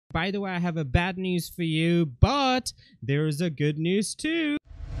By the way, I have a bad news for you, but there's a good news too.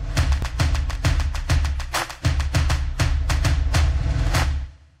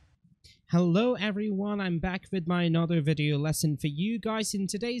 Hello everyone, I'm back with my another video lesson for you guys. In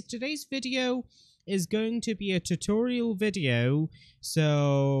today's video is going to be a tutorial video.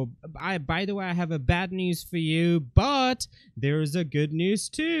 So by the way, I have a bad news for you, but there's a good news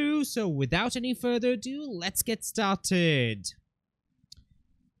too. So without any further ado, let's get started.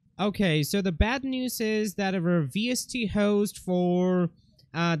 Okay, so the bad news is that our VST host for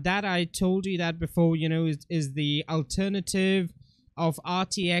that I told you that before, you know, is the alternative of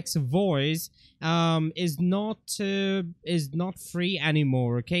RTX voice is not free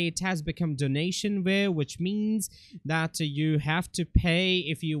anymore. Okay, it has become donationware, which means that you have to pay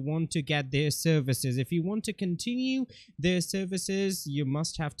if you want to get their services. If you want to continue their services, you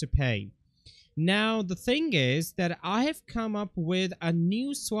must have to pay. Now, the thing is that I have come up with a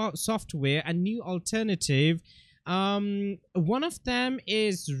new software, a new alternative. One of them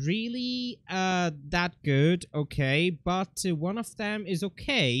is really that good, okay, but one of them is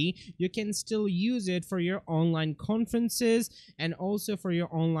okay. You can still use it for your online conferences and also for your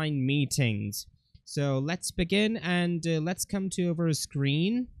online meetings. So let's begin, and let's come to our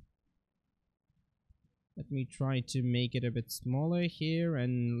screen. Let me try to make it a bit smaller here,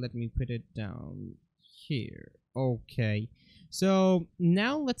 and let me put it down here. Okay, so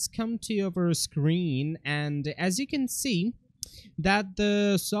now let's come to our screen, and as you can see that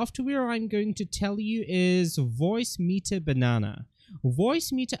the software I'm going to tell you is Voice Meter Banana.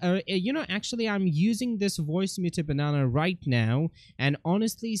 Voice Meter, you know, actually I'm using this Voice Meter Banana right now, and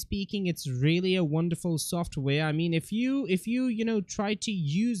honestly speaking, it's really a wonderful software. I mean, if you know, try to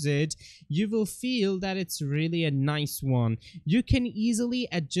use it, you will feel that it's really a nice one. You can easily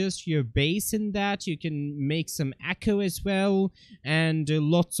adjust your bass in that. You can make some echo as well, and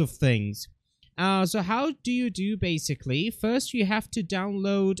lots of things. So how do you do? Basically, first you have to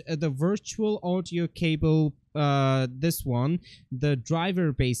download the virtual audio cable, this one, the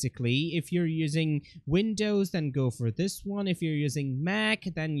driver. Basically, if you're using Windows, then go for this one. If you're using Mac,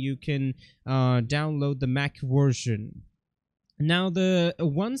 then you can download the Mac version. Now,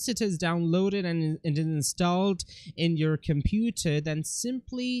 once it is downloaded and it is installed in your computer, then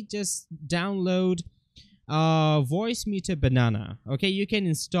simply just download Voice Meter Banana. Okay, you can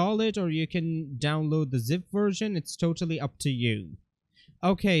install it or you can download the zip version. It's totally up to you.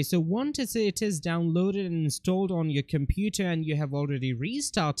 Okay, so once it is downloaded and installed on your computer and you have already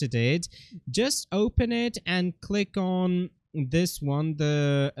restarted it, just open it and click on this one,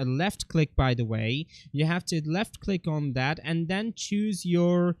 the left click. By the way, you have to left click on that and then choose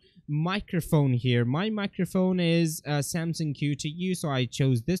your microphone here. My microphone is Samsung Q2U, so I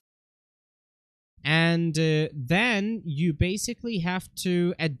chose this. And then you basically have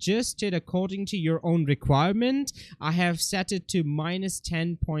to adjust it according to your own requirement. I have set it to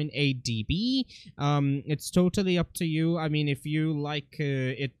 -10.8 dB. It's totally up to you. I mean, if you like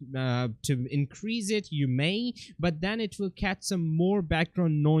it to increase it, you may, but then it will catch some more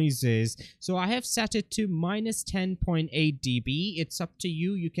background noises. So I have set it to -10.8 dB. It's up to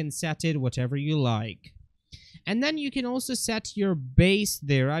you. You can set it whatever you like. And then you can also set your bass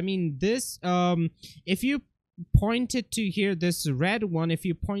there. I mean, this, if you point it to here, this red one, if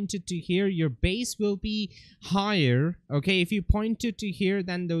you point it to here, your bass will be higher. Okay, if you point it to here,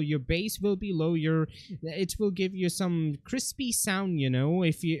 then your bass will be low. It will give you some crispy sound, you know,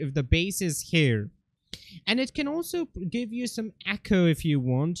 if the bass is here. And it can also give you some echo if you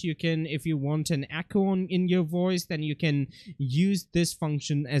want. If you want an echo in your voice, then you can use this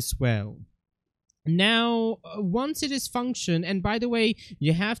function as well. Now, once it is function, and by the way,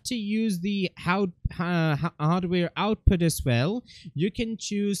 you have to use the hardware output as well. You can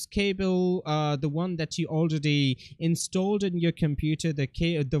choose cable, the one that you already installed in your computer,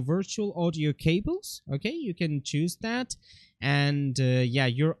 the virtual audio cables. Okay, you can choose that, and yeah,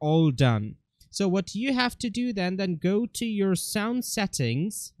 you're all done. So what you have to do then go to your sound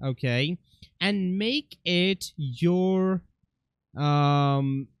settings, okay, and make it your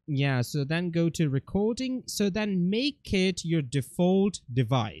yeah, so then go to recording. So then make it your default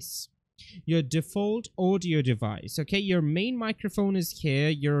device, your default audio device. Okay, your main microphone is here,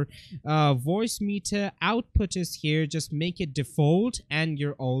 your voice meter output is here. Just make it default and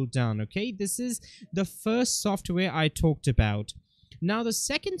you're all done. Okay, this is the first software I talked about. Now the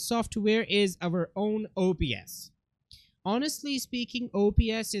second software is our own OBS. honestly speaking,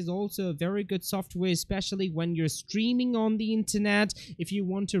 OBS is also a very good software, especially when you're streaming on the internet. If you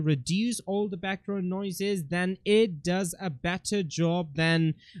want to reduce all the background noises, then it does a better job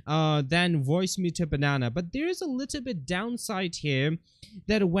than Voice Meter Banana. But there is a little bit downside here,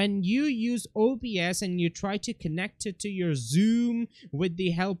 that when you use OBS and you try to connect it to your Zoom with the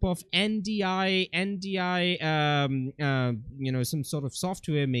help of NDI, some sort of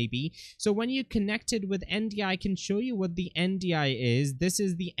software maybe. So when you connect it with NDI, I can show you what the NDI is. This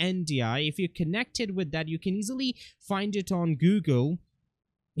is the NDI. If you connect it with that, you can easily find it on Google.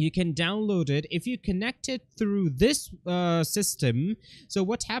 You can download it. If you connect it through this system, so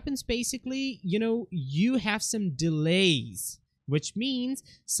what happens basically, you have some delays, which means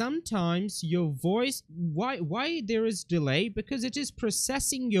sometimes your voice, why there is delay? Because it is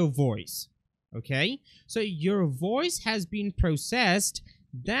processing your voice. Okay, so your voice has been processed.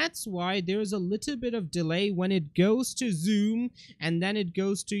 That's why there's a little bit of delay when it goes to Zoom and then it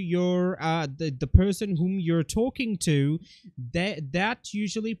goes to your the person whom you're talking to. That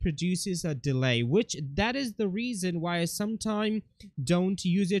usually produces a delay, which that is the reason why I sometimes don't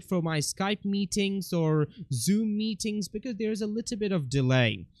use it for my Skype meetings or Zoom meetings, because there's a little bit of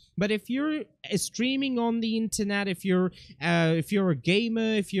delay. But if you're streaming on the internet, if you're a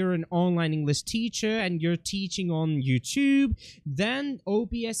gamer, if you're an online English teacher and you're teaching on YouTube, then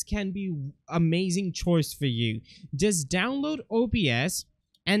OBS can be amazing choice for you. Just download OBS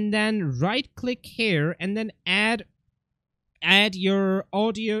and then right click here and then add your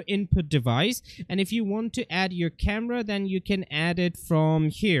audio input device. And if you want to add your camera, then you can add it from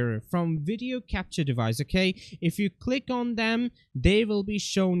here, from video capture device. Okay, if you click on them, they will be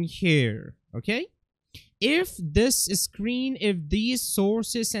shown here. Okay, if this screen, if these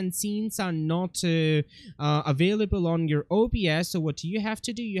sources and scenes are not available on your OBS, so what you have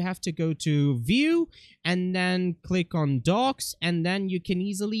to do, you have to go to view and then click on docs, and then you can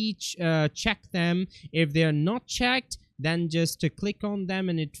easily check them. If they're not checked, then just to click on them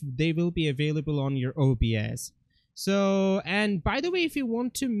and they will be available on your OBS. So, and by the way, if you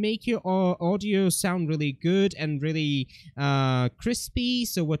want to make your audio sound really good and really crispy,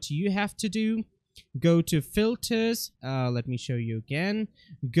 so what you have to do, go to filters. Let me show you again.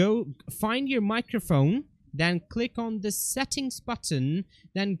 Go find your microphone, then click on the settings button,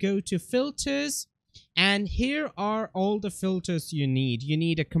 then go to filters. And here are all the filters you need. You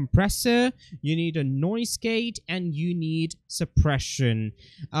need a compressor, you need a noise gate, and you need suppression.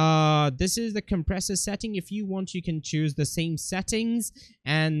 This is the compressor setting. If you want, you can choose the same settings.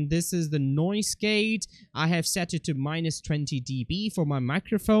 And this is the noise gate. I have set it to -20 dB for my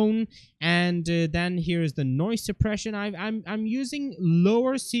microphone. And then here is the noise suppression. I'm using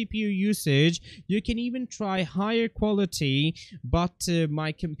lower CPU usage. You can even try higher quality, but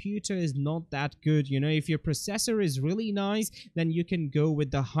my computer is not that good. If your processor is really nice, then you can go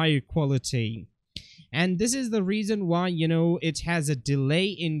with the higher quality. And this is the reason why it has a delay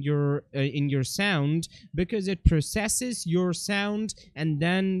in your sound, because it processes your sound and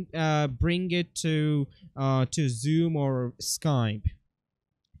then bring it to Zoom or Skype.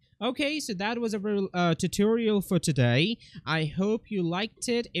 Okay, so that was a tutorial for today. I hope you liked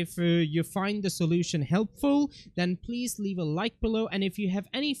it. If you find the solution helpful, then please leave a like below. And if you have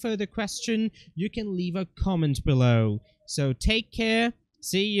any further question, you can leave a comment below. So take care.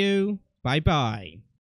 See you. Bye-bye.